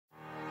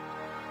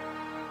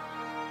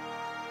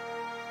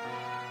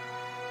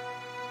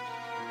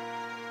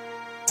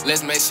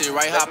Let's make shit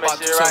right, hop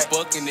out the truck,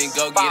 buck, and then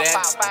go get at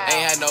it.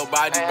 Ain't had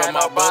nobody but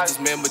my brothers,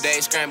 remember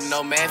they ain't scrambling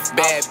no math.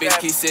 Bad bitch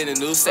keep sending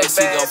news, say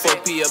she gon'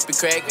 fuck P up and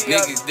crack it.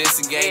 Niggas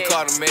dissing game,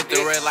 caught him at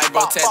the red light,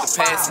 bro, tap the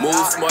pass. Move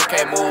smart,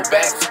 can't move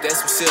back, that's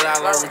some shit I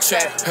learned with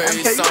trap. Heard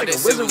you saw that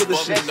shit was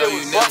bumpin', you know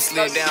you never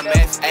slid down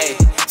math. Ayy,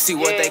 see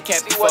what they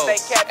capped you for.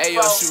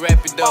 Ayo, she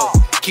rap it though.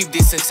 Keep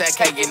this intact,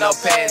 can't get no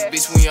pass,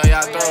 bitch, when on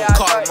y'all throw.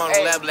 Caught him on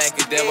the lap like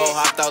a devil,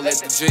 hopped out, let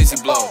the drizzy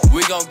blow.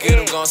 We gon' get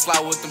him, gon'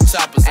 slide with them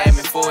choppers,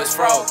 aiming for his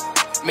fro.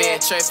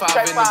 Man,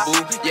 Ray4oe in the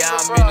booth. Yeah,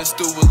 I'm in the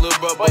stew with lil'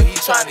 bro, but he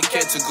tryna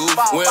catch a goof.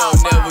 We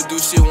don't never do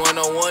shit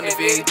one-on-one, if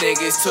anything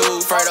it's two.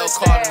 Ray4oe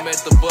caught him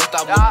at the bus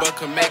stop with Buck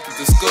and Mac at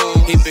the school.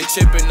 He been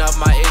chipping off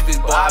my edges,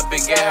 boy, I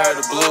been getting her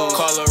the blue.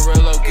 Call her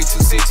Rillo, get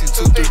 260,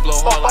 2-3, blow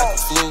hard like a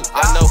flute.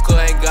 I know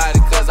cuz ain't got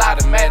it, cuz I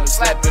done made him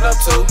slap it up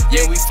too.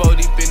 Yeah, we 4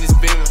 deep in this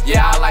beamer.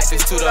 Yeah, I like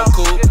this too, though,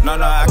 cool. No,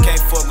 I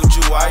can't fuck with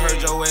you. I heard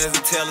your ass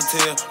a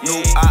telltale. New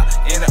eye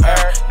in the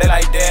air, they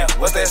like damn,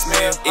 what's that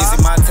smell? Is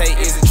it Monte,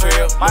 is it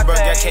Trail? My bro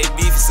got KB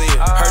for sale.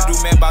 Heard do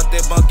man about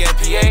that bunk at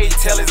PA, he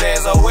tell his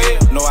ass oh well.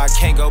 No, I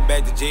can't go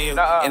back to jail,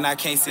 and I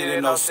can't sit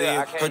in no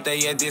cell. Heard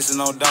they had this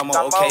and on Damo,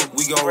 okay,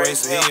 we gon'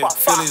 race a hill.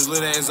 Fill his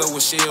little ass up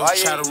with shells,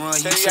 try to run,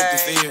 he tripped the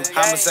field.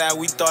 Homicide,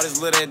 we thought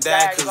his little ass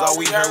died, cause all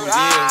we heard was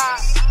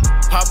yells.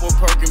 Pop a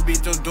perk and beat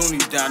them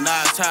doonies down,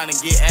 now it's time to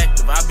get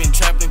active. I been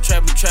trapping,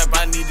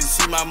 I need to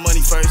see my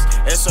money first.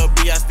 SOB,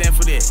 I stand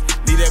for that.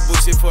 Leave that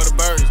bullshit for the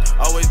birds.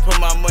 Always put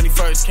my money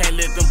first, can't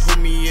let them put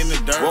me in the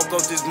dirt. Woke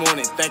up this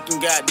morning, thanking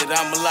God that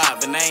I'm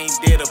alive, and I ain't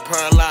dead or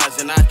paralyzed,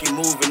 and I can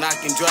move and I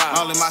can drive.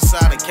 Only my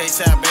side of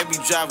K-Side,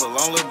 baby driver,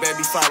 long little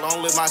baby follow.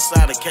 Only my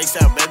side of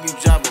K-Side, baby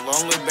driver,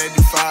 long little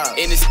baby five.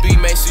 In the speed,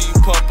 make sure you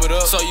pump it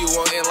up, so you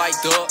won't end like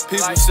duck.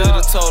 People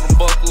should've told him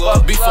buckle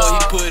up before he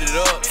put it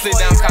up. Sit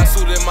down,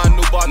 Kasu in my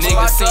new bar.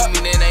 Niggas see me,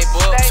 then they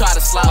buck. Try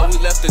to slide, we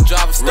left the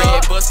driver stay.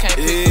 Bus can't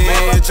pick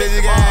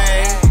the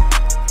ball.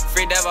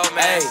 Free Devo,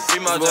 man.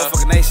 Free Mojo.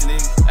 Motherfucking nation,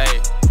 nigga. Hey.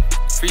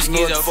 Free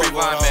Skizo, free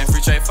Wine, man.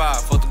 Free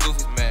Ray4oe. Fuck the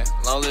goofies, man.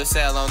 Long live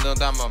Sad, long live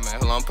Damo,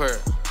 man. Long purr.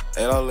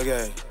 Hey, don't look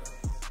at it.